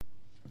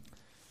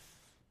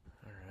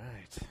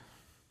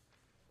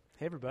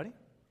Hey, everybody.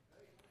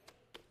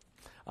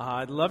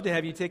 I'd love to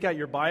have you take out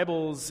your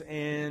Bibles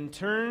and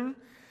turn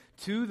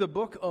to the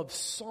book of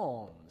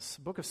Psalms.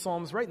 Book of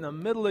Psalms right in the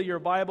middle of your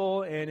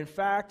Bible, and in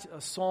fact,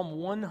 Psalm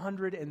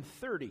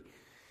 130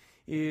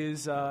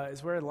 is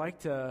where I'd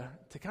like to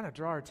kind of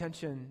draw our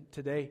attention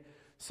today.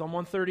 Psalm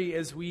 130,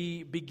 as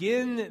we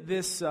begin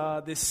this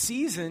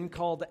season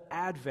called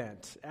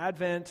Advent.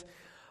 Advent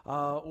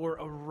or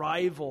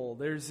arrival.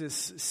 There's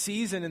this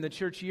season in the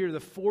church year, the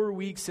 4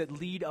 weeks that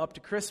lead up to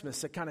Christmas,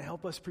 that kind of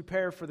help us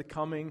prepare for the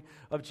coming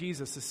of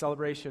Jesus, the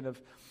celebration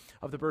of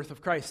the birth of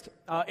Christ.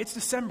 It's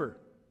December.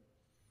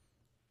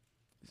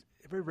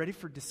 Everybody ready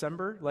for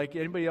December? Like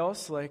anybody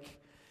else? Like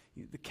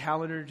the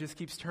calendar just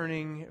keeps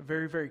turning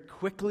very, very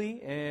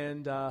quickly,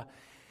 and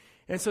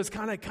so it's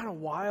kind of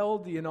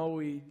wild. You know,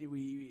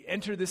 we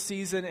enter this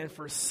season, and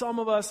for some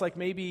of us, like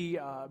maybe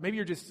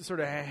you're just sort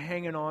of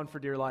hanging on for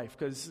dear life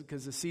because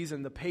the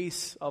season, the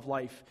pace of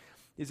life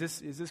is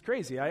this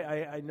crazy.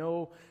 I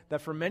know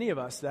that for many of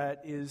us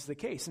that is the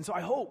case, and so I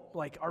hope,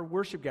 like our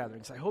worship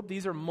gatherings, I hope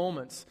these are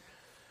moments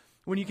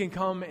when you can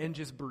come and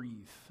just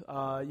breathe.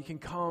 You can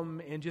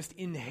come and just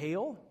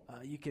inhale.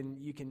 You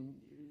can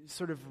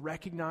sort of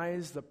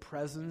recognize the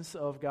presence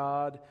of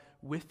God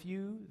with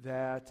you,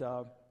 that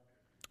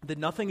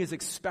nothing is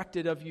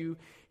expected of you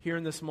here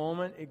in this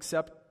moment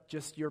except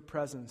just your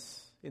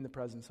presence in the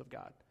presence of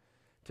God.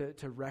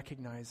 To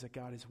recognize that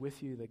God is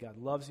with you, that God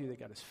loves you, that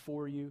God is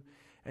for you,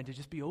 and to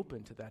just be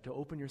open to that, to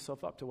open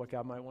yourself up to what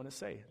God might want to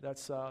say.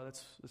 That's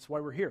why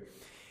we're here.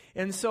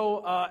 And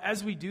so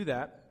as we do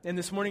that, and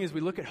this morning as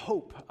we look at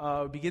hope,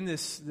 begin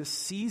this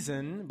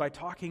season by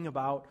talking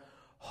about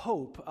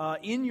hope.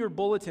 In your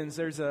bulletins,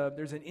 there's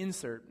an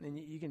insert, and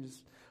you can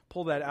just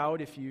pull that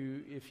out if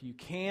you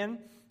can.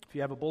 If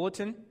you have a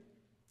bulletin,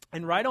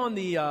 and right on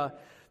the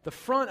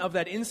front of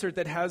that insert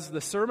that has the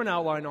sermon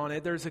outline on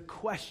it, there's a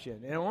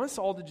question. And I want us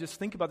all to just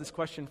think about this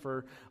question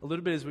for a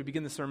little bit as we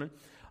begin the sermon.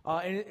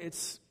 And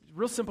it's a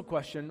real simple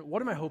question.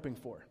 What am I hoping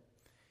for?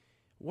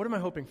 What am I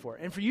hoping for?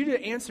 And for you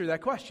to answer that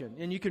question,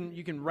 and you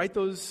can write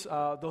those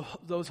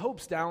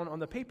hopes down on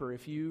the paper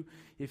if you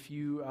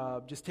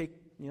just take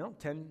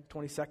 10,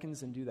 20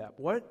 seconds and do that.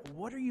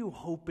 What are you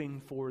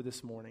hoping for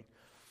this morning?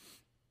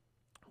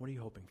 What are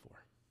you hoping for?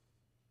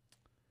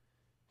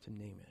 To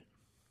name it.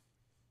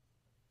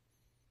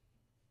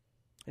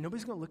 And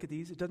nobody's going to look at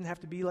these. It doesn't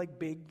have to be like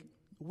big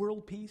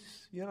world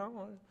peace,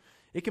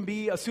 It can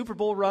be a Super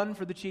Bowl run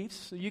for the Chiefs.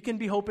 So you can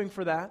be hoping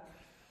for that.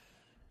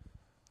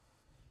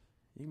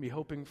 You can be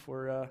hoping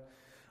for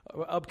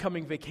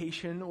upcoming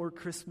vacation or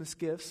Christmas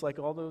gifts. Like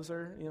all those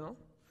are,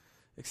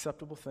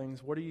 acceptable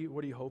things. What are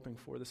you hoping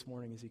for this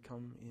morning as you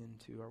come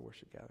into our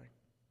worship gathering?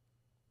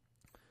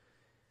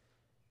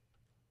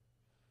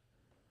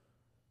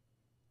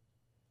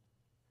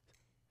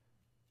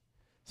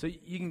 So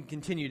you can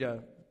continue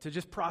to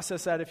just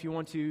process that if you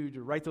want to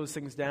write those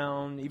things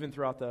down, even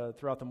throughout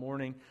the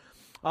morning.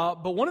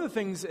 But one of the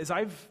things is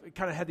I've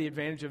kind of had the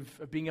advantage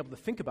of being able to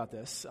think about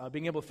this,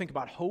 being able to think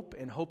about hope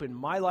and hope in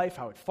my life,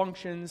 how it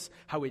functions,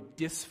 how it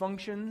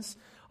dysfunctions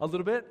a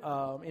little bit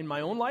in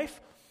my own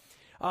life,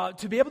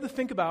 to be able to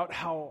think about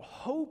how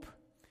hope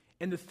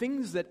and the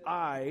things that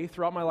I,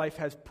 throughout my life,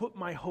 has put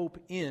my hope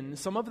in,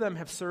 some of them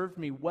have served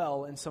me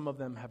well and some of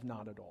them have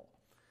not at all.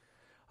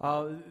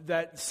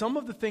 That some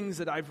of the things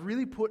that I've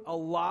really put a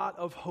lot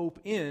of hope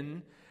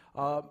in,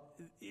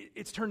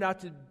 it's turned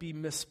out to be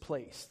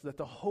misplaced. That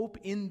the hope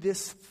in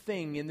this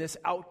thing, in this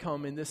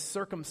outcome, in this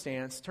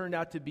circumstance, turned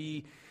out to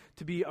be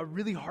a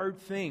really hard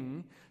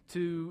thing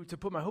to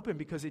put my hope in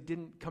because it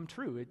didn't come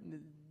true.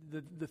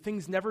 The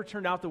things never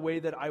turned out the way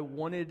that I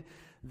wanted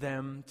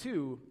them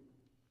to.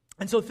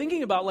 And so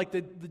thinking about like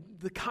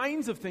the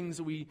kinds of things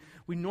that we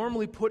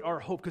normally put our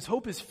hope, because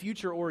hope is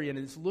future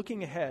oriented, it's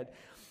looking ahead.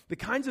 The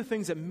kinds of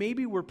things that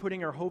maybe we're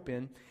putting our hope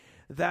in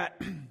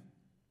that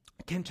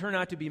can turn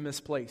out to be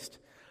misplaced.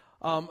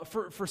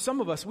 For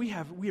some of us, we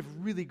have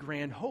really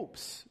grand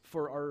hopes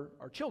for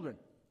our children.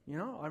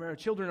 Our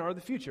children are the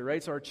future,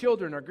 right? So our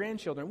children, our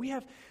grandchildren, we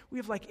have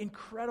like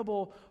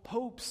incredible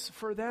hopes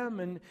for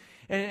them,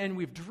 and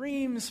we have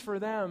dreams for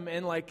them,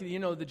 and like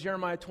the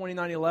Jeremiah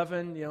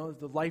 29:11,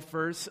 the life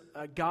verse,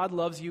 God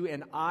loves you,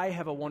 and I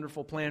have a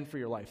wonderful plan for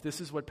your life. This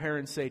is what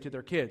parents say to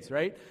their kids,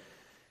 right?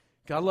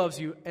 God loves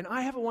you, and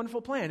I have a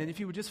wonderful plan. And if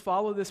you would just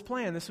follow this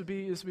plan, this would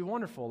be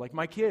wonderful. Like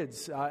my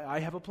kids, I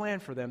have a plan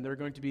for them. They're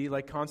going to be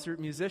like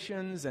concert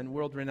musicians and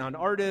world-renowned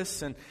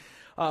artists, and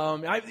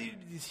I have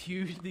these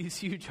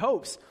huge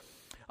hopes.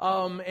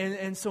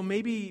 And so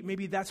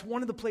maybe that's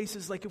one of the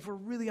places. Like if we're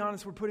really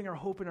honest, we're putting our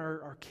hope in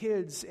our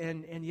kids,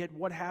 and yet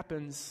what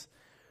happens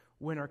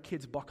when our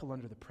kids buckle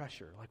under the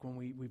pressure? Like when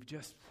we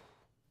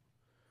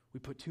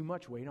put too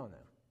much weight on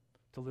them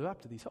to live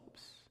up to these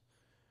hopes.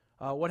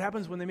 What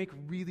happens when they make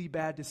really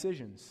bad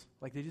decisions?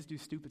 Like they just do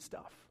stupid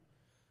stuff,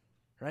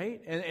 right?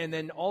 And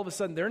then all of a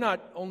sudden they're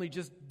not only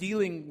just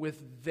dealing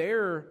with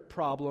their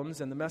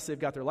problems and the mess they've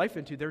got their life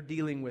into, they're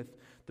dealing with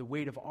the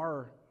weight of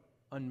our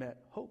unmet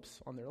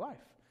hopes on their life.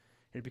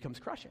 And it becomes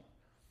crushing.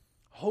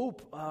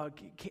 Hope,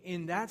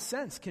 in that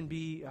sense, can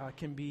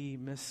be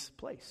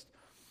misplaced.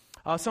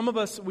 Some of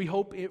us, we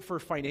hope for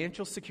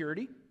financial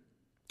security.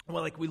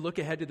 Well, like we look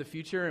ahead to the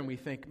future and we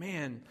think,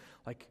 man,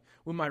 like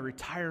when my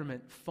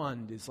retirement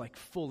fund is like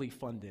fully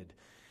funded,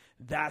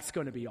 that's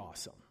going to be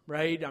awesome,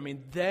 right? I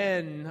mean,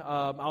 then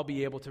I'll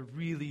be able to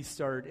really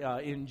start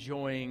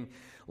enjoying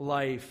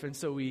life. And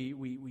so we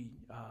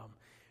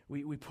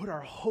put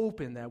our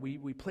hope in that.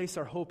 We place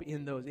our hope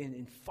in those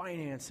in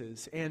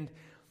finances. And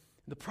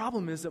the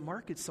problem is that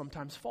markets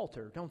sometimes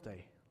falter, don't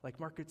they? Like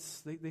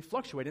markets, they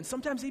fluctuate and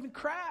sometimes even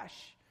crash.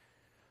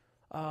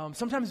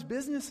 Sometimes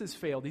businesses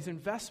fail, these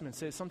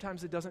investments.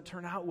 Sometimes it doesn't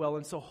turn out well,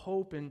 and so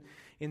hope in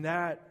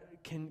that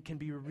can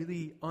be a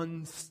really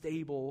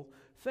unstable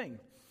thing.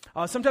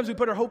 Sometimes we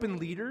put our hope in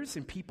leaders,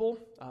 in people,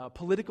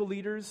 political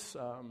leaders.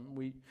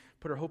 We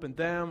put our hope in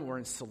them or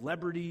in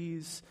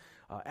celebrities,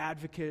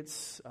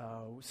 advocates.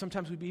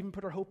 Sometimes we even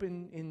put our hope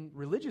in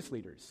religious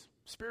leaders,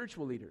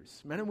 spiritual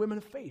leaders, men and women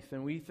of faith.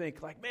 And we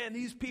think like, man,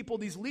 these people,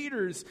 these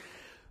leaders,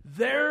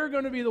 they're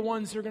going to be the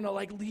ones who are going to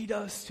like lead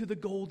us to the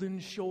golden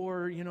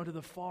shore, to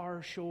the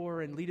far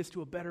shore and lead us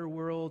to a better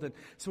world. And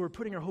so we're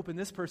putting our hope in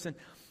this person.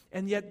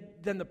 And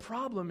yet then the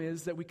problem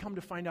is that we come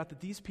to find out that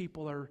these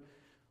people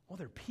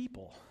they're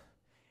people.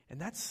 And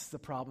that's the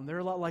problem. They're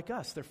a lot like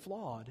us. They're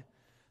flawed.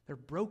 They're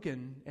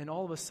broken. And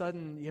all of a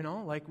sudden,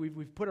 like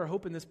we've put our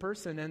hope in this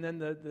person and then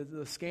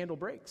the scandal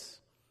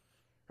breaks.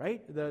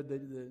 Right?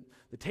 The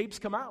tapes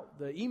come out.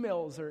 The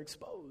emails are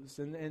exposed.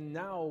 And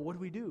now what do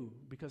we do?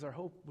 Because our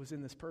hope was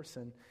in this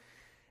person,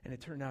 and it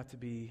turned out to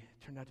be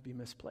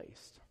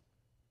misplaced.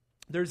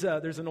 There's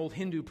an old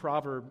Hindu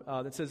proverb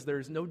that says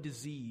there's no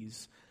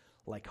disease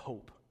like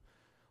hope.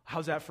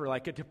 How's that for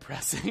like a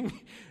depressing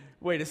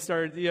way to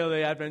start the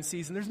Advent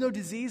season? There's no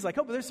disease like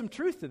hope, but there's some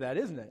truth to that,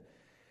 isn't it?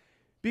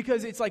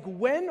 Because it's like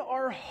when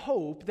our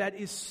hope that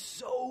is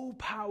so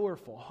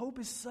powerful, hope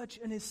is such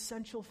an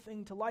essential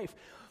thing to life.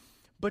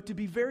 But to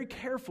be very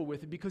careful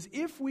with it, because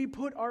if we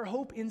put our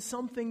hope in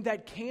something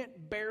that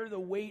can't bear the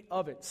weight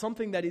of it,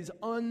 something that is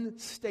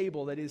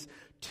unstable, that is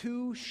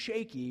too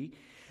shaky,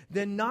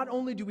 then not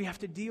only do we have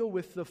to deal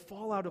with the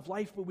fallout of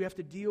life, but we have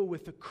to deal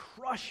with the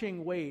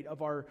crushing weight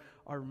of our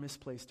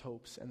misplaced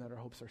hopes and that our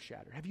hopes are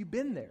shattered. Have you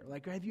been there?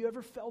 Like, have you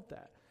ever felt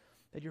that?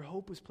 That your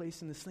hope was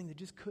placed in this thing that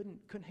just couldn't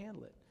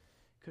handle it.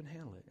 Couldn't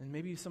handle it. And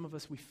maybe some of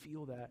us, we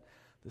feel that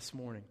this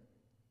morning.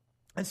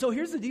 And so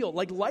here's the deal.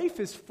 Like,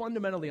 life is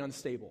fundamentally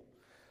unstable.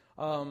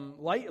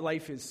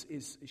 Life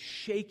is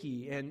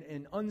shaky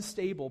and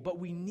unstable, but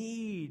we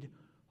need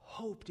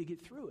hope to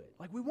get through it.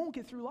 Like, we won't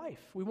get through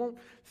life. We won't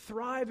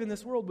thrive in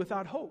this world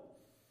without hope.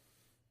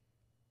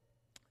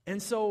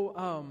 And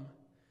so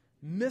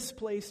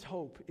misplaced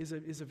hope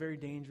is a very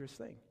dangerous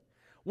thing.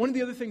 One of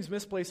the other things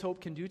misplaced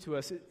hope can do to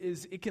us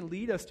is it can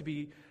lead us to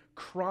be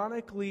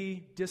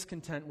chronically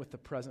discontent with the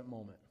present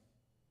moment.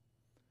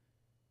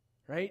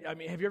 Right? I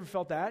mean, have you ever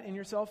felt that in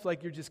yourself?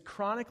 Like you're just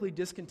chronically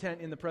discontent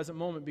in the present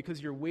moment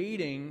because you're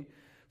waiting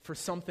for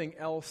something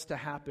else to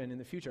happen in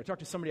the future. I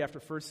talked to somebody after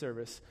first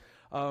service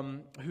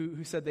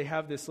who said they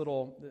have this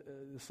little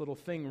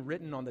thing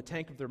written on the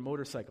tank of their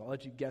motorcycle. I'll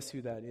let you guess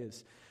who that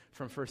is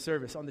from first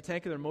service. On the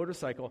tank of their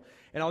motorcycle,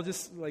 and I'll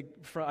just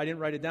I didn't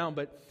write it down,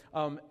 but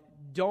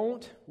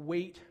don't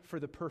wait for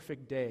the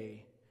perfect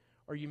day,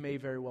 or you may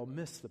very well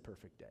miss the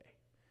perfect day.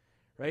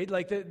 Right?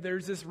 Like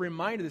there's this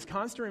reminder, this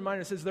constant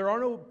reminder that says there are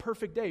no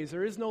perfect days.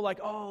 There is no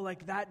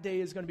that day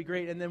is going to be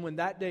great, and then when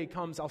that day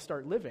comes, I'll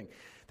start living.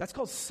 That's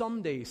called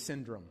someday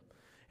syndrome.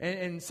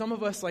 And some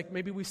of us, like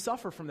maybe we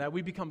suffer from that.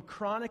 We become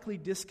chronically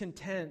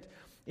discontent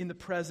in the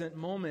present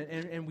moment,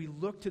 and we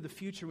look to the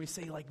future and we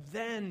say, like,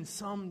 then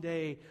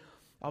someday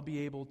I'll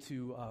be able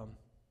to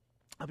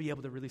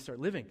really start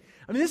living.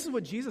 I mean, this is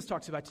what Jesus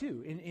talks about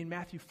too in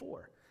Matthew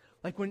 4.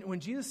 Like when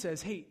Jesus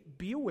says, hey,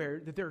 be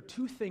aware that there are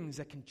two things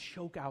that can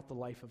choke out the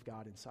life of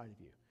God inside of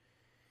you.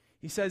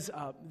 He says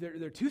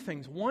there are two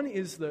things. One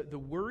is the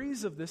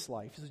worries of this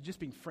life, so just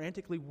being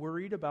frantically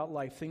worried about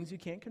life, things you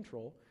can't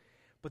control.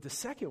 But the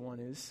second one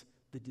is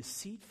the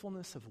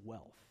deceitfulness of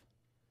wealth.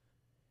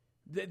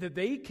 That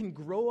they can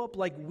grow up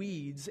like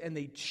weeds and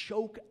they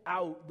choke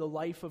out the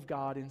life of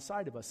God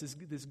inside of us,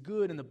 this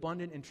good and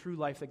abundant and true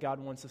life that God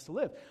wants us to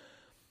live.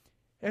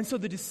 And so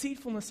the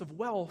deceitfulness of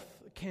wealth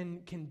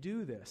can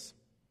do this.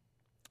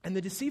 And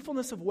the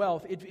deceitfulness of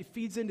wealth, it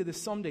feeds into the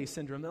someday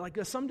syndrome. Like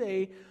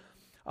someday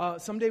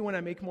when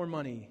I make more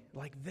money,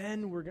 like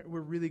then we're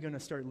really going to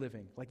start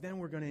living. Like then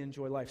we're going to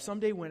enjoy life.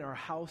 Someday when our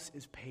house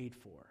is paid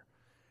for,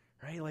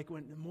 right? Like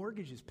when the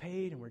mortgage is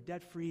paid and we're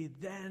debt-free,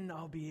 then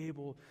I'll be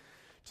able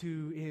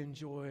to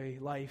enjoy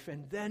life,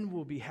 and then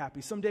we'll be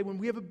happy. Someday when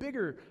we have a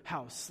bigger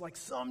house, like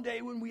someday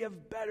when we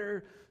have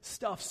better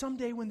stuff,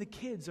 someday when the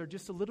kids are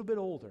just a little bit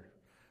older.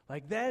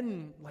 Like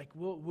then, like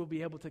we'll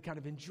be able to kind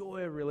of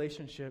enjoy a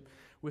relationship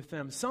with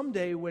them.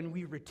 Someday when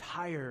we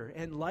retire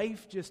and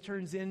life just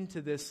turns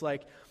into this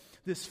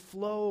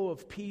flow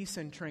of peace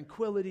and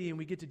tranquility, and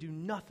we get to do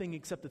nothing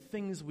except the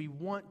things we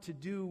want to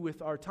do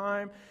with our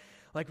time.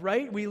 Like,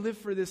 right? We live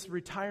for this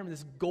retirement,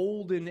 this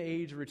golden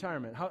age of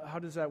retirement. How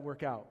does that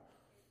work out?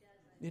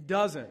 It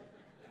doesn't.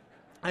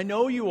 I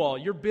know you all.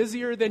 You're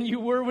busier than you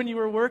were when you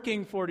were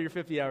working 40 or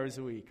 50 hours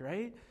a week,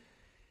 right?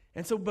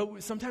 And so,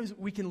 but sometimes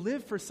we can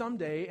live for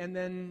someday, and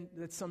then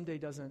that someday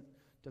doesn't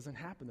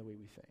happen the way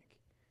we think.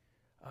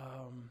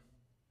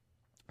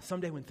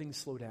 Someday when things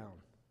slow down,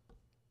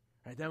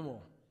 right? Then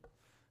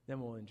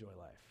we'll enjoy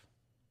life.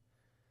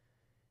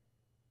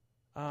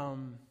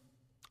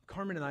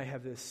 Carmen and I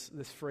have this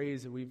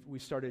phrase that we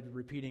started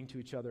repeating to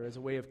each other as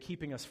a way of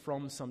keeping us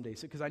from someday.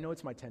 Because I know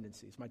it's my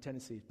tendencies.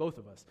 Both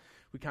of us.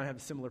 We kind of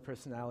have similar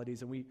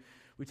personalities, and we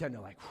tend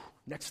to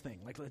next thing.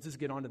 Let's just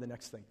get on to the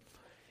next thing.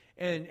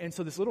 And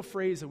so this little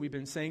phrase that we've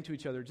been saying to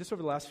each other just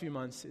over the last few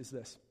months is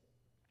this.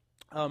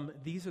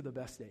 These are the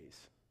best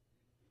days.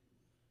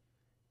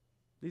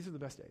 These are the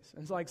best days.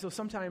 And so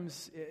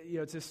sometimes,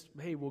 it's just,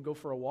 hey, we'll go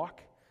for a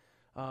walk,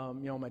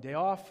 my day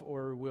off,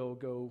 or we'll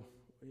go,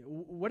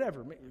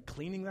 whatever,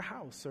 cleaning the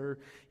house, or,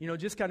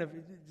 just kind of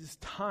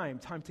just time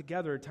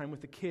together, time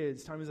with the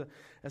kids, time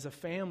as a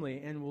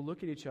family, and we'll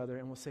look at each other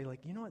and we'll say,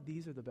 you know what,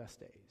 these are the best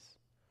days.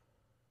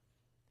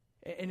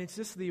 And it's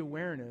just the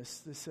awareness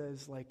that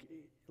says,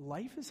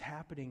 life is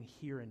happening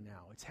here and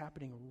now. It's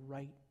happening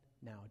right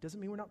now. It doesn't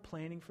mean we're not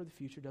planning for the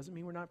future. It doesn't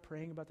mean we're not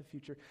praying about the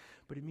future.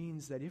 But it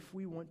means that if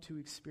we want to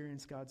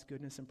experience God's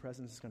goodness and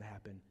presence, it's going to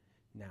happen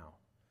now.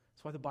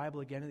 That's why the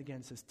Bible again and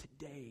again says,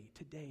 today,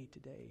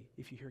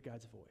 if you hear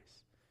God's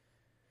voice.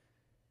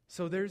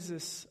 So there's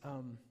this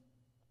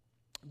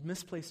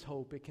misplaced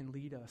hope. It can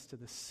lead us to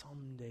the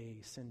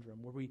someday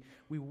syndrome, where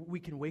we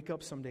can wake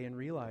up someday and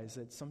realize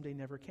that someday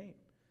never came.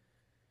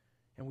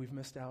 And we've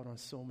missed out on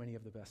so many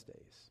of the best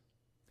days.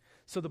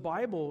 So the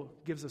Bible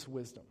gives us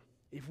wisdom.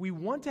 If we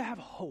want to have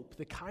hope,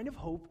 the kind of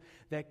hope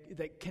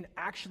that can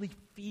actually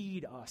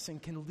feed us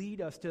and can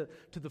lead us to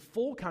the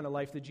full kind of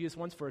life that Jesus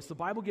wants for us, the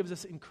Bible gives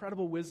us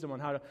incredible wisdom on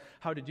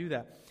how to do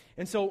that.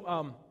 And so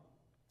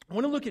I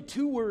want to look at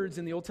two words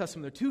in the Old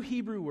Testament. They're two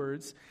Hebrew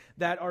words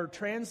that are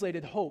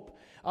translated hope.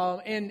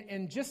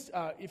 And just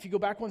if you go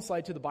back one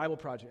slide to the Bible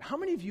Project. How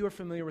many of you are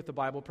familiar with the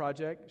Bible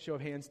Project? Show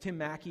of hands. Tim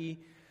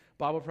Mackey,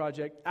 Bible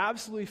Project,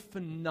 absolutely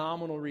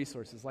phenomenal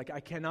resources.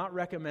 I cannot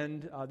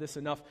recommend this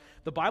enough.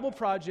 The Bible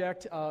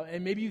Project,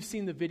 and maybe you've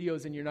seen the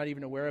videos and you're not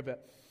even aware of it,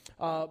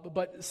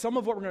 but some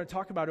of what we're going to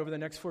talk about over the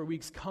next 4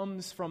 weeks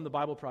comes from the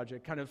Bible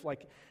Project, kind of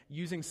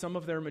using some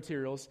of their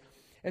materials.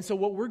 And so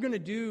what we're going to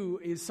do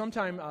is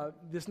sometime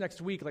this next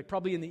week,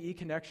 probably in the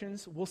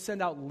E-Connections, we'll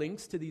send out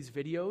links to these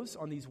videos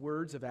on these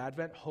words of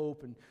Advent,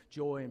 hope and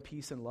joy and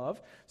peace and love,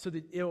 so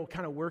that it'll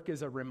kind of work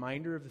as a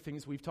reminder of the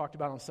things we've talked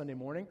about on Sunday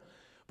morning.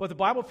 But the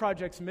Bible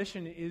Project's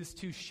mission is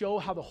to show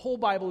how the whole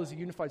Bible is a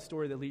unified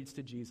story that leads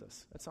to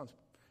Jesus. That sounds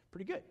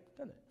pretty good,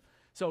 doesn't it?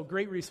 So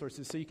great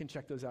resources, so you can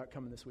check those out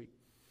coming this week.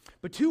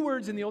 But two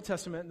words in the Old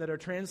Testament that are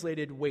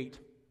translated wait.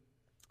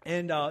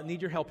 And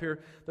need your help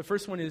here. The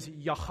first one is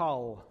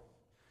yachal.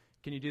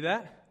 Can you do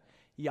that?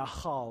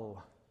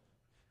 Yachal.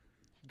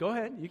 Go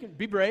ahead. You can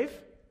be brave.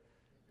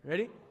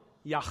 Ready?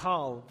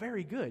 Yachal.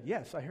 Very good.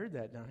 Yes, I heard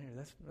that down here.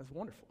 That's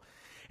wonderful.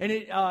 And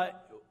it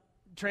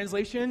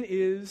translation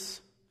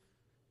is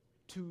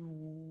to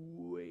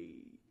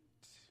wait.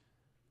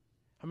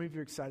 How many of you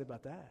are excited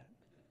about that?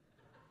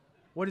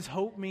 What does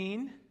hope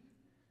mean?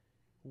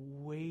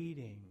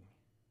 Waiting.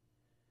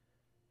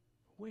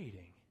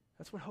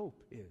 That's what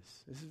hope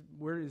is. This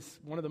is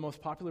one of the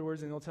most popular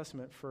words in the Old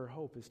Testament for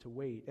hope is to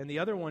wait. And the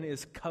other one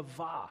is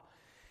kavah.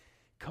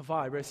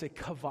 Kavah. Everybody say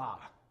kavah.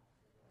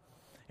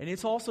 And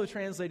it's also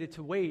translated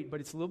to wait, but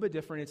it's a little bit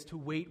different. It's to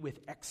wait with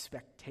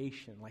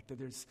expectation.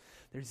 There's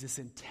this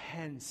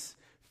intense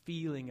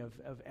feeling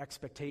of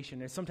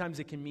expectation. And sometimes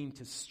it can mean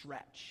to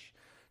stretch.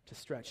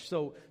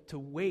 So to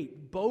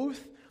wait.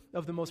 Both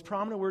of the most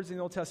prominent words in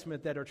the Old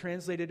Testament that are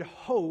translated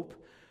hope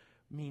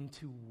mean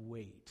to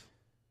wait.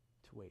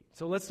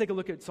 So let's take a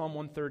look at Psalm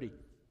 130.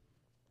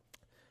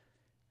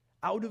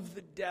 Out of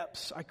the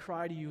depths I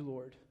cry to you,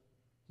 Lord.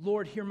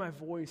 Lord, hear my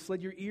voice.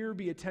 Let your ear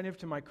be attentive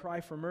to my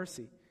cry for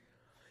mercy.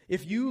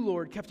 If you,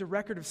 Lord, kept a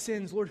record of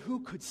sins, Lord, who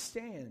could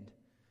stand?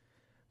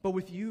 But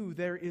with you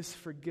there is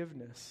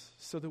forgiveness,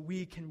 so that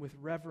we can with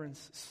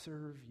reverence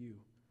serve you.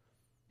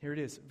 Here it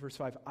is, verse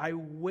 5. I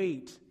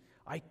wait,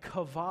 I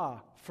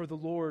kavah for the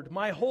Lord.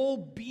 My whole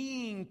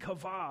being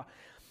kavah.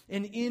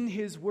 And in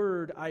his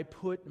word I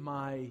put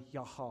my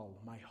yachal,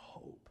 my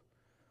hope.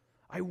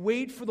 I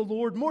wait for the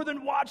Lord more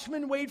than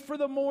watchmen wait for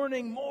the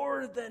morning.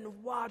 More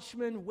than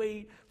watchmen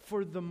wait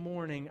for the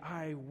morning.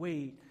 I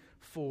wait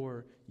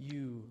for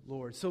you,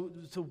 Lord. So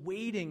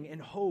waiting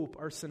and hope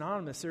are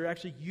synonymous. They're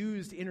actually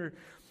used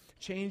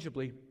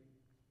interchangeably.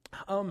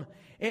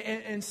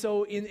 And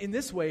so in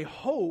this way,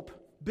 hope,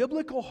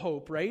 biblical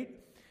hope, right?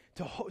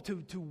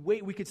 To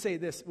wait, we could say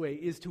it this way,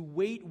 is to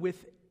wait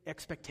with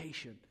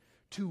expectation.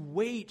 To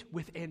wait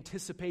with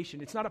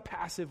anticipation. It's not a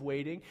passive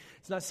waiting.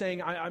 It's not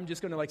saying I'm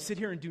just going to sit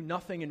here and do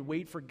nothing and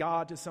wait for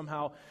God to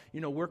somehow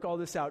work all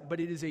this out. But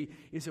it is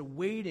a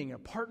waiting, a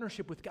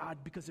partnership with God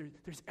because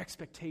there's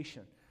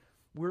expectation.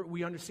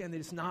 We understand that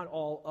it's not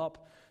all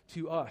up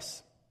to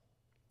us.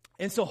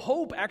 And so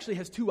hope actually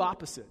has two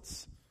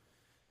opposites.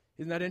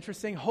 Isn't that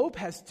interesting? Hope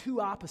has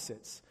two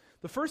opposites.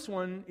 The first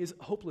one is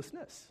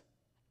hopelessness,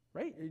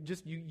 right?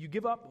 You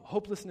give up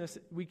hopelessness.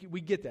 We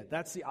get that.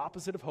 That's the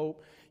opposite of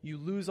hope. You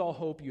lose all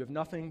hope. You have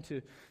nothing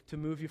to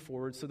move you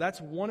forward. So that's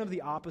one of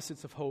the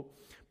opposites of hope.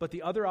 But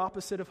the other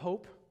opposite of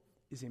hope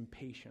is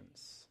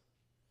impatience.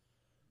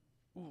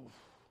 Ooh,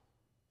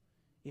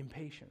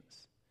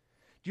 impatience.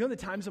 Do you know the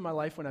times in my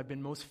life when I've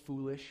been most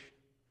foolish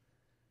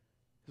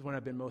is when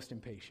I've been most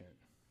impatient?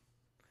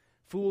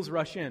 Fools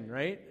rush in,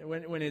 right?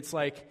 When it's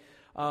like,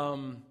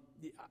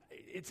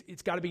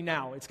 it's got to be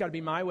now. It's got to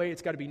be my way.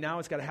 It's got to be now.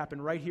 It's got to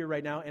happen right here,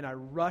 right now. And I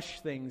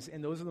rush things.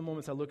 And those are the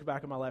moments I look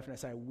back at my life and I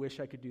say, I wish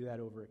I could do that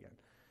over again.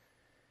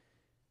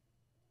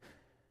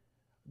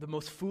 The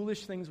most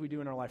foolish things we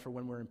do in our life are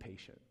when we're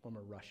impatient, when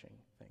we're rushing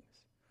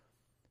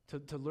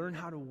things. To learn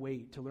how to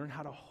wait, to learn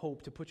how to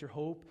hope, to put your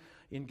hope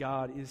in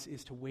God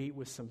is to wait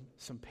with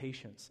some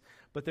patience.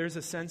 But there's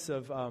a sense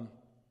of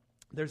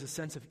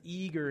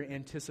eager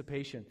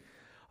anticipation.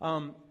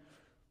 One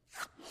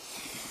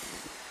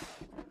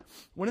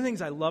of the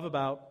things I love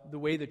about the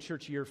way the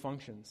church year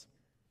functions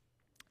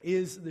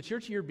is the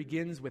church year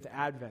begins with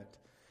Advent.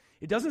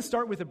 It doesn't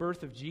start with the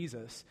birth of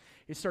Jesus.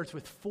 It starts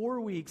with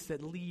 4 weeks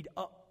that lead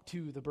up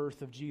to the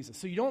birth of Jesus.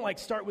 So you don't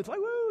start with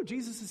woo,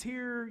 Jesus is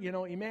here,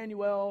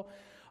 Emmanuel,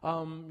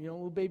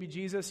 little baby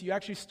Jesus. You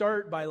actually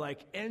start by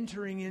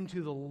entering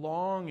into the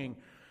longing,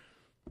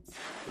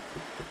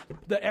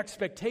 the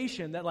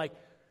expectation that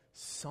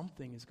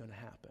something is going to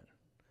happen.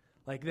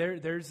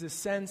 There's this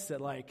sense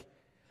that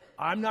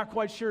I'm not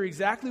quite sure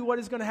exactly what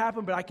is going to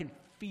happen, but I can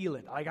feel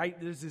it.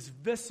 There's this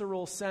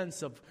visceral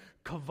sense of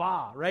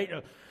kavah, right?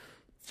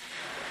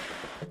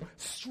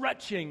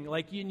 Stretching.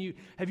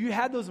 Have you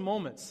had those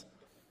moments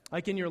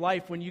in your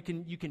life when you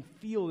can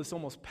feel this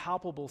almost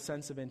palpable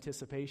sense of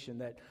anticipation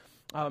that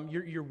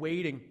you're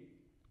waiting?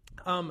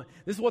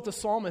 This is what the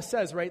psalmist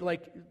says, right?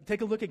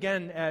 Take a look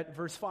again at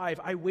verse 5.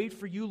 I wait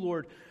for you,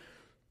 Lord.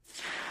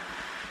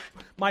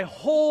 My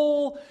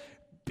whole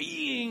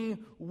being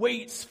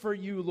waits for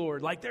you,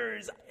 Lord.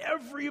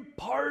 Every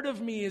part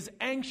of me is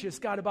anxious,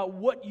 God, about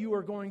what you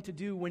are going to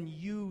do when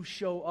you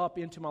show up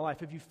into my life.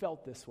 Have you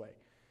felt this way?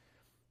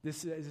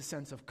 This is a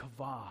sense of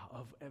kavah,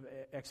 of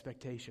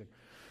expectation.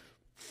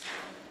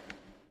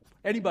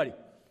 Anybody?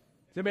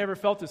 Has anybody ever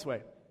felt this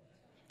way?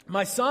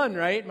 My son,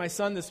 right? My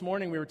son this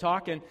morning, we were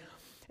talking,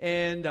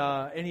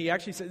 and he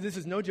actually said, this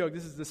is no joke,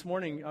 this is this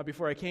morning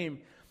before I came,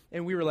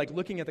 and we were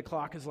looking at the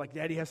clock, because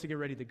Daddy has to get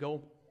ready to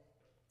go.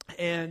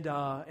 And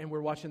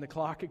we're watching the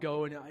clock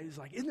go, and he's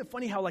like, isn't it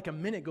funny how a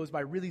minute goes by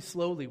really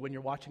slowly when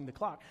you're watching the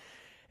clock?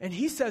 And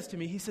he says to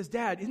me,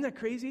 Dad, isn't that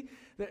crazy?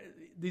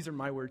 These are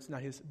my words,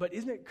 not his. But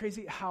isn't it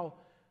crazy how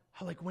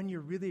when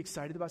you're really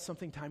excited about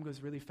something, time goes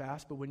really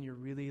fast, but when you're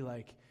really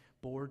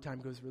bored,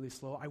 time goes really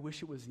slow? I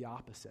wish it was the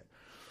opposite.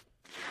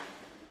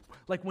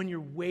 When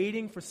you're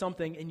waiting for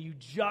something and you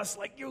just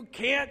you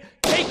can't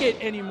take it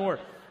anymore.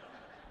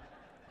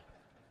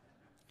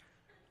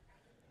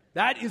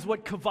 That is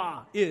what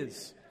kavah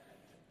is.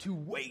 To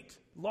wait,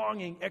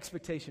 longing,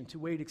 expectation, to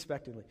wait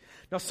expectantly.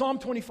 Now, Psalm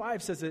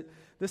 25 says it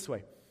this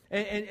way.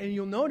 And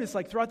you'll notice,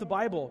 throughout the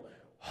Bible,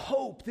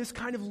 hope, this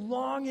kind of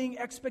longing,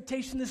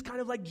 expectation, this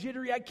kind of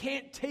jittery, I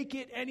can't take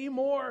it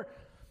anymore,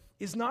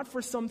 is not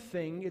for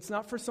something, it's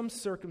not for some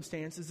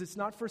circumstances, it's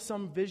not for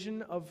some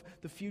vision of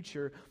the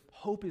future.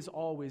 Hope is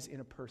always in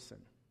a person,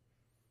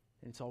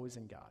 and it's always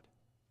in God.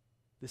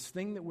 This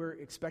thing that we're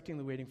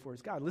expectantly waiting for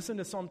is God. Listen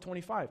to Psalm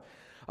 25.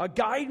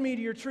 Guide me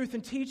to your truth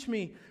and teach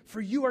me, for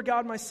you are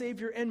God, my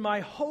Savior, and my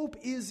hope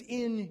is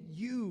in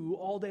you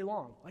all day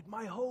long.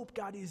 My hope,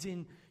 God, is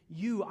in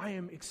you. I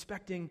am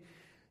expecting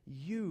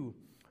you.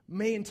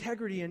 May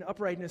integrity and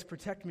uprightness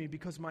protect me,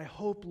 because my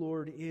hope,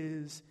 Lord,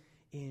 is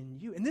in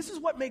you. And this is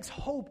what makes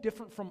hope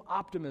different from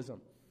optimism.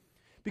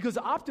 Because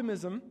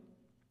optimism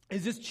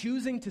is just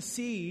choosing to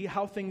see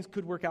how things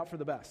could work out for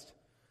the best.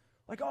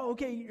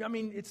 Okay,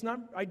 it's not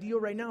ideal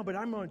right now, but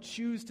I'm going to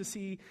choose to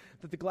see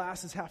that the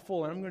glass is half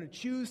full, and I'm going to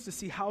choose to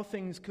see how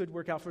things could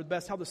work out for the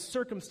best, how the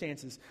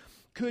circumstances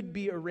could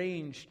be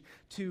arranged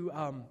to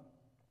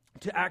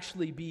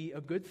actually be a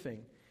good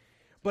thing.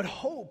 But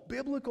hope,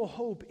 biblical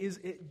hope,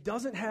 it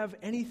doesn't have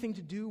anything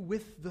to do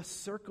with the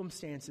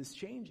circumstances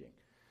changing.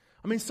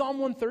 Psalm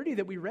 130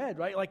 that we read,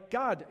 right?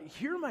 God,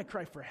 hear my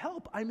cry for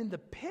help. I'm in the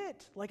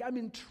pit. I'm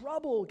in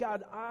trouble.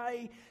 God,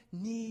 I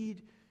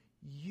need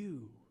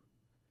you.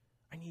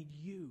 I need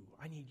you.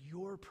 I need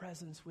your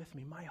presence with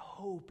me. My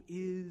hope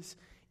is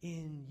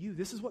in you.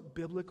 This is what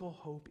biblical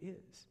hope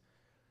is.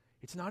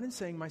 It's not in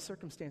saying my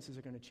circumstances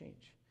are going to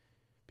change.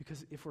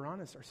 Because if we're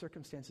honest, our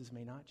circumstances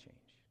may not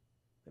change.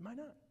 They might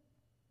not.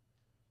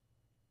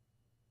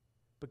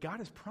 But God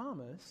has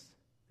promised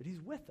that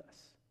He's with us,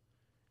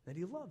 that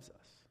He loves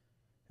us,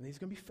 and that He's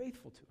going to be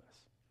faithful to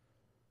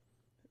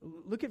us.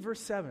 Look at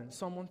verse 7,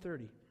 Psalm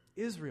 130.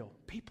 Israel,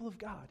 people of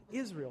God,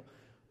 Israel,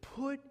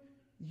 put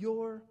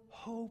your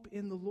hope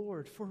in the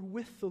Lord, for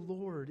with the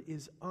Lord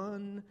is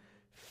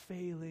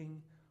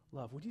unfailing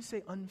love. Would you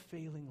say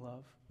unfailing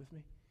love with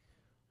me?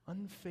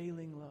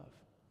 Unfailing love.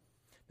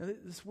 Now,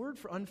 this word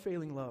for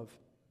unfailing love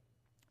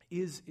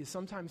is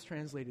sometimes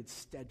translated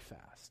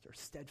steadfast or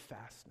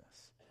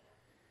steadfastness.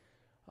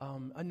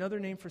 Another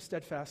name for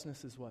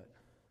steadfastness is what?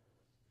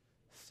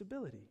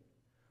 Stability.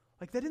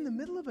 Like that in the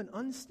middle of an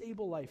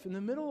unstable life, in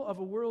the middle of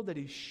a world that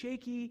is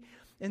shaky,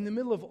 in the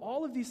middle of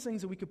all of these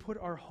things that we could put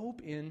our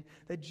hope in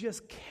that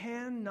just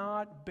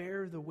cannot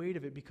bear the weight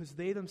of it because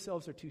they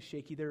themselves are too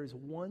shaky, there is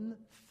one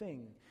thing,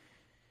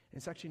 and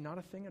it's actually not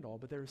a thing at all,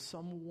 but there is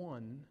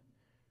someone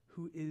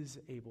who is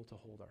able to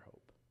hold our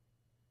hope,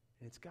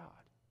 and it's God.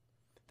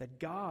 That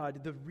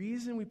God, the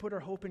reason we put our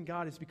hope in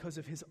God is because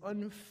of His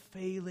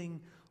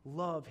unfailing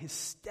love, His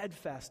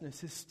steadfastness,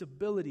 His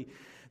stability.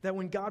 That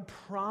when God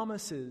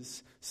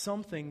promises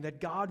something, that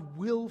God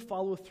will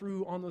follow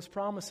through on those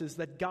promises.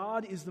 That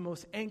God is the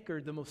most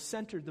anchored, the most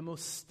centered, the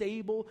most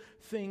stable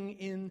thing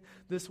in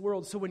this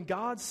world. So when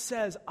God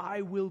says,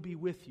 I will be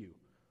with you,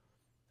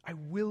 I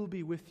will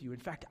be with you. In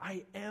fact,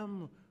 I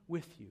am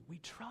with you. We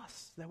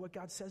trust that what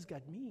God says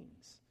God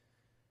means.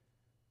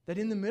 That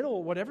in the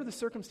middle, whatever the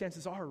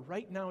circumstances are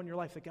right now in your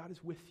life, that God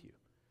is with you.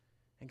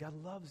 And God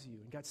loves you,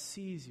 and God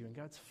sees you, and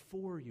God's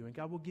for you, and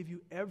God will give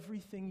you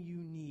everything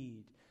you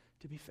need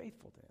to be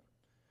faithful to Him.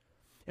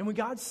 And when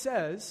God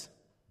says,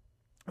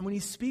 and when He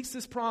speaks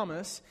this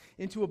promise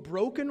into a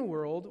broken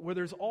world where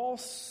there's all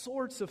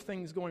sorts of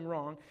things going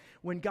wrong,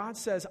 when God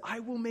says,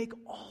 I will make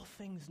all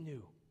things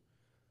new,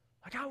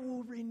 like I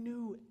will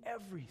renew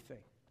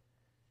everything,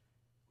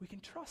 we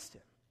can trust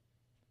Him.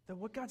 That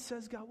what God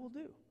says, God will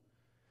do.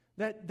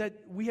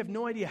 That we have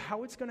no idea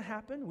how it's going to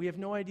happen. We have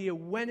no idea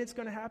when it's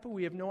going to happen.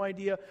 We have no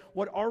idea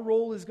what our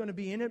role is going to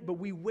be in it. But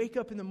we wake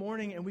up in the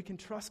morning and we can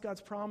trust God's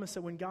promise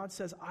that when God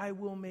says, I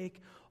will make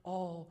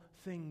all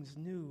things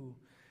new,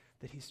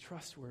 that He's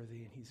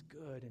trustworthy and He's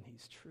good and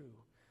He's true.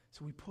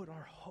 So we put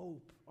our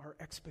hope, our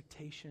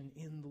expectation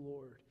in the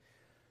Lord.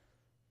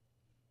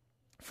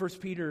 1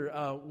 Peter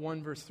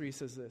 1 verse 3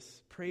 says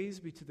this, Praise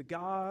be to the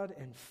God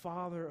and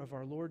Father of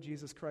our Lord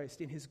Jesus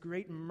Christ. In His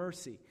great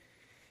mercy,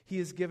 He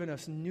has given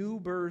us new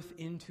birth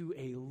into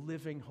a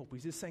living hope. We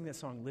just sang that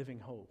song, Living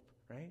Hope,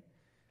 right?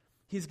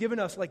 He's given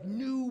us like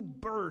new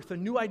birth, a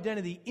new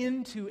identity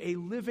into a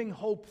living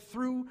hope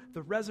through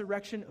the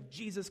resurrection of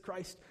Jesus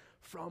Christ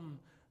from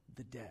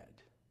the dead.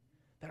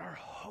 That our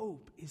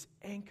hope is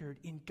anchored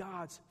in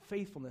God's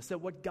faithfulness. That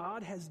what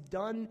God has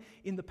done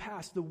in the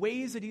past, the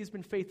ways that He has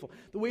been faithful,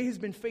 the way He's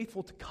been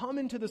faithful to come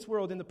into this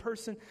world in the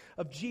person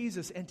of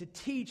Jesus and to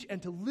teach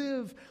and to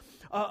live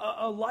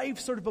a life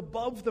sort of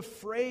above the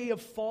fray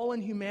of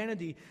fallen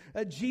humanity.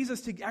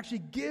 Jesus to actually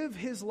give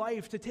His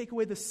life to take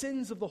away the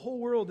sins of the whole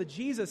world. That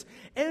Jesus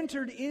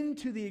entered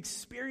into the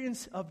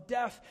experience of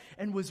death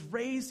and was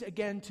raised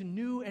again to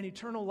new and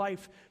eternal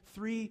life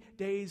 3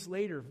 days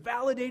later,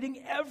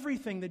 validating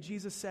everything that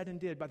Jesus said and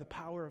did by the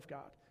power of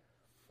God.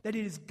 That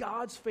it is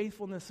God's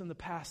faithfulness in the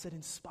past that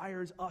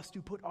inspires us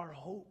to put our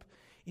hope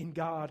in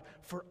God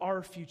for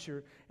our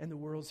future and the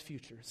world's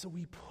future. So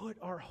we put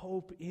our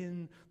hope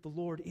in the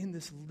Lord, in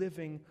this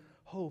living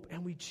hope.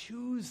 And we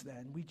choose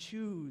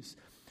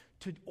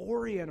to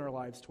orient our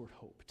lives toward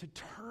hope, to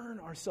turn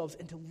ourselves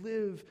and to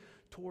live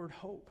toward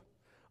hope.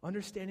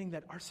 Understanding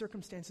that our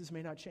circumstances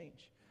may not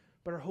change,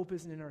 but our hope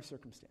isn't in our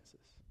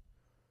circumstances.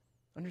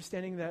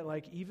 Understanding that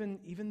like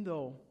even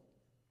though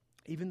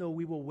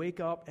we will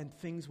wake up and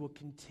things will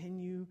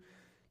continue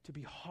to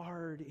be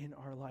hard in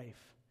our life,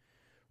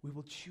 we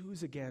will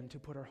choose again to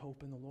put our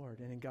hope in the Lord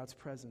and in God's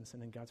presence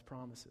and in God's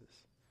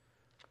promises.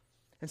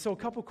 And so a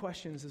couple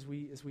questions as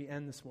we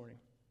end this morning.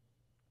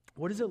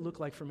 What does it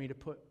look like for me to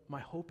put my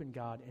hope in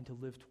God and to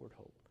live toward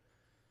hope?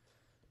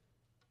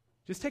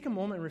 Just take a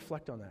moment and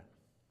reflect on that.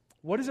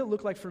 What does it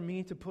look like for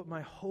me to put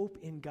my hope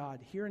in God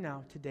here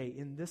now, today,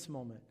 in this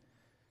moment?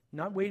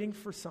 Not waiting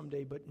for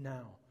someday, but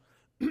now.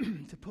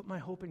 To put my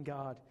hope in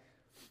God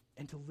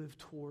and to live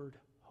toward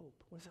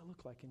hope. What does that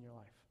look like in your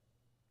life?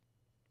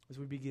 As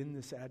we begin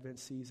this Advent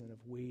season of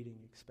waiting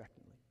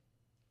expectantly.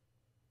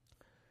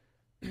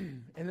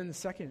 And then the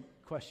second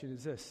question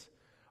is this.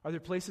 Are there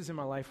places in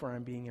my life where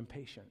I'm being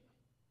impatient?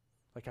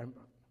 Like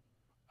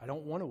I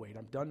don't want to wait.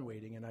 I'm done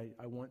waiting, and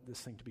I want this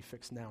thing to be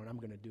fixed now, and I'm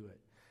going to do it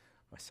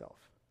myself.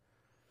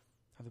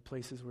 Are there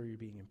places where you're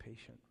being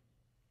impatient?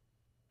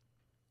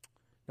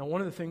 Now,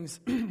 one of the things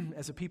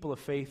as a people of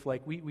faith,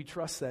 like we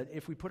trust that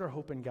if we put our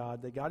hope in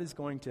God, that God is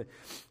going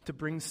to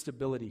bring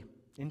stability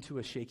into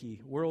a shaky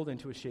world,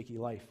 into a shaky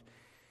life.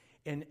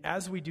 And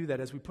as we do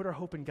that, as we put our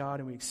hope in God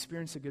and we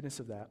experience the goodness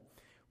of that,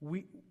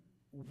 we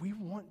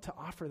want to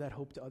offer that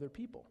hope to other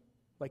people,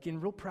 like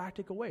in real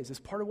practical ways. It's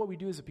part of what we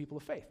do as a people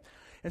of faith.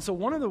 And so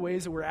one of the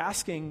ways that we're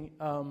asking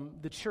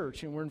the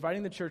church, and we're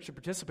inviting the church to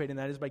participate in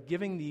that, is by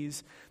giving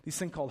these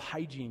things called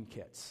hygiene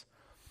kits.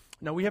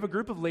 Now, we have a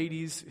group of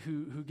ladies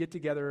who get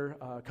together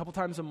a couple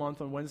times a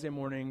month on Wednesday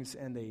mornings,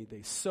 and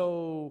they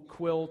sew,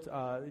 quilt,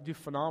 they do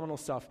phenomenal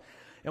stuff.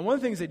 And one of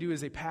the things they do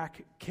is they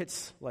pack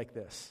kits like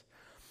this.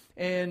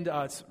 And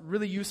it's a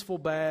really useful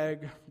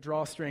bag,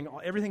 drawstring,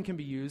 everything can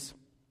be used.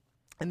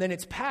 And then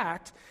it's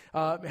packed,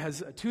 it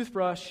has a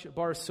toothbrush, a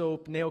bar of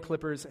soap, nail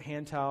clippers, a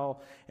hand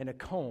towel, and a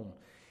comb.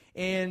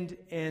 And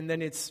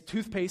then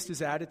toothpaste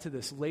is added to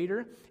this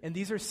later, and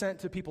these are sent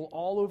to people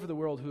all over the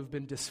world who have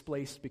been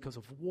displaced because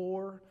of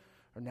war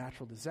or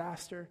natural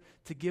disaster,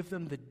 to give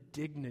them the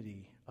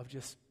dignity of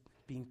just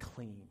being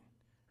clean,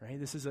 right?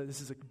 This is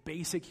a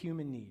basic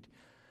human need.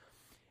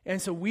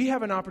 And so we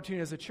have an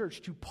opportunity as a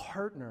church to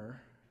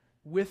partner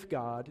with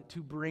God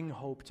to bring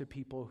hope to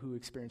people who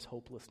experience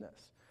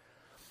hopelessness.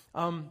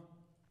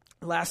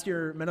 Last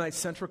year, Mennonite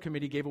Central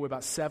Committee gave away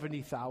about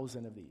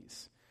 70,000 of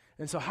these.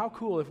 And so how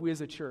cool if we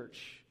as a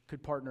church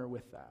could partner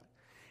with that.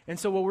 And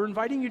so what we're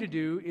inviting you to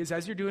do is,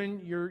 as you're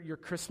doing your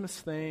Christmas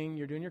thing,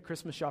 you're doing your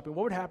Christmas shopping,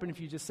 what would happen if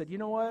you just said, you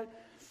know what,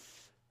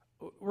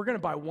 we're going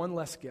to buy one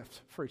less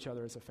gift for each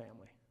other as a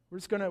family. We're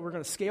going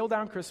to scale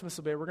down Christmas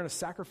a bit. We're going to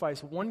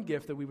sacrifice one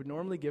gift that we would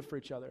normally give for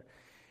each other.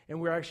 And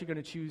we're actually going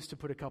to choose to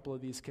put a couple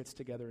of these kits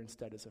together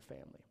instead as a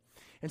family.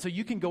 And so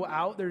you can go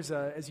out.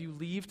 As you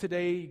leave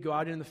today, you go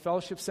out in the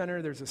fellowship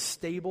center. There's a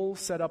stable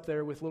set up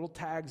there with little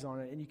tags on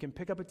it. And you can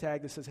pick up a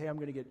tag that says, hey, I'm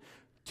going to get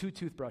 2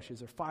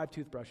 toothbrushes or 5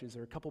 toothbrushes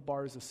or a couple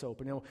bars of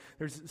soap. And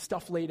there's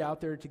stuff laid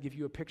out there to give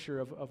you a picture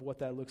of what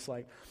that looks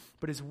like.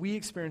 But as we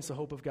experience the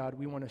hope of God,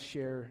 we want to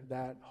share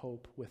that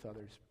hope with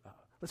others.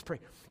 Let's pray.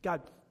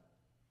 God,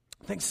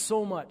 thanks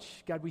so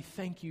much. God, we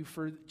thank you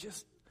for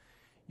just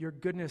your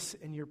goodness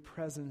and your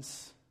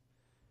presence.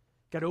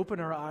 God, open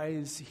our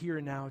eyes here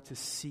and now to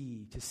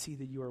see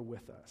that you are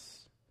with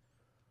us.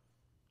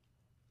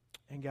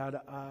 And God,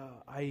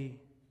 I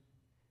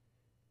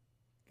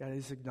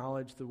just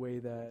acknowledge the way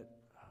that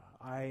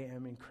I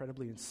am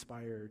incredibly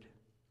inspired,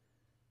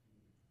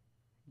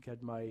 God,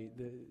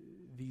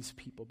 these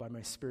people, by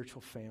my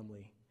spiritual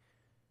family,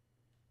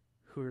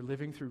 who are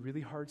living through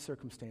really hard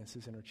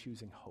circumstances and are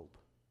choosing hope.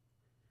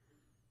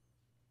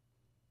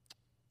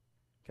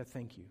 God,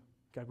 thank you.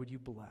 God, would you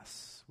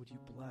bless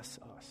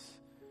us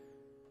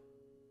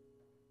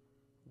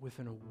with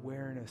an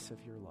awareness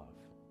of your love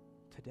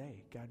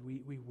today? God,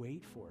 we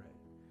wait for it.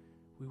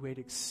 We wait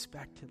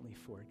expectantly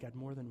for it. God,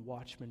 more than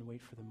watchmen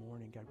wait for the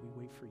morning. God, we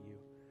wait for you.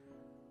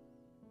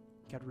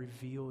 God,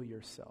 reveal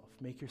yourself.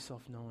 Make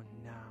yourself known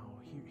now,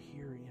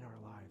 here in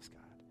our lives,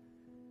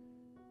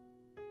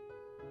 God.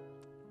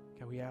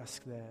 God, we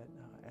ask that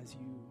as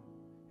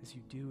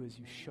you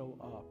show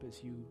up,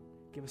 as you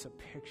give us a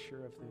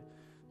picture of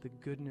the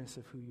goodness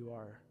of who you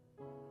are,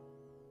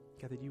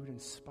 God, that you would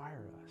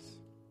inspire us.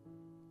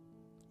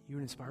 You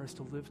would inspire us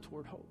to live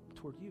toward hope,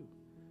 toward you.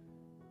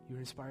 You would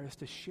inspire us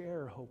to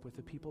share hope with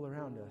the people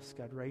around us,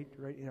 God, right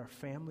in our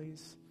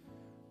families,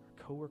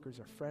 our coworkers,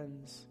 our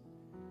friends.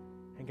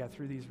 And God,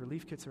 through these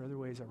relief kits or other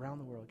ways around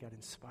the world, God,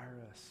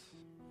 inspire us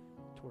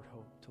toward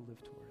hope, to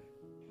live toward it.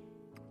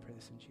 I pray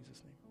this in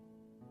Jesus' name.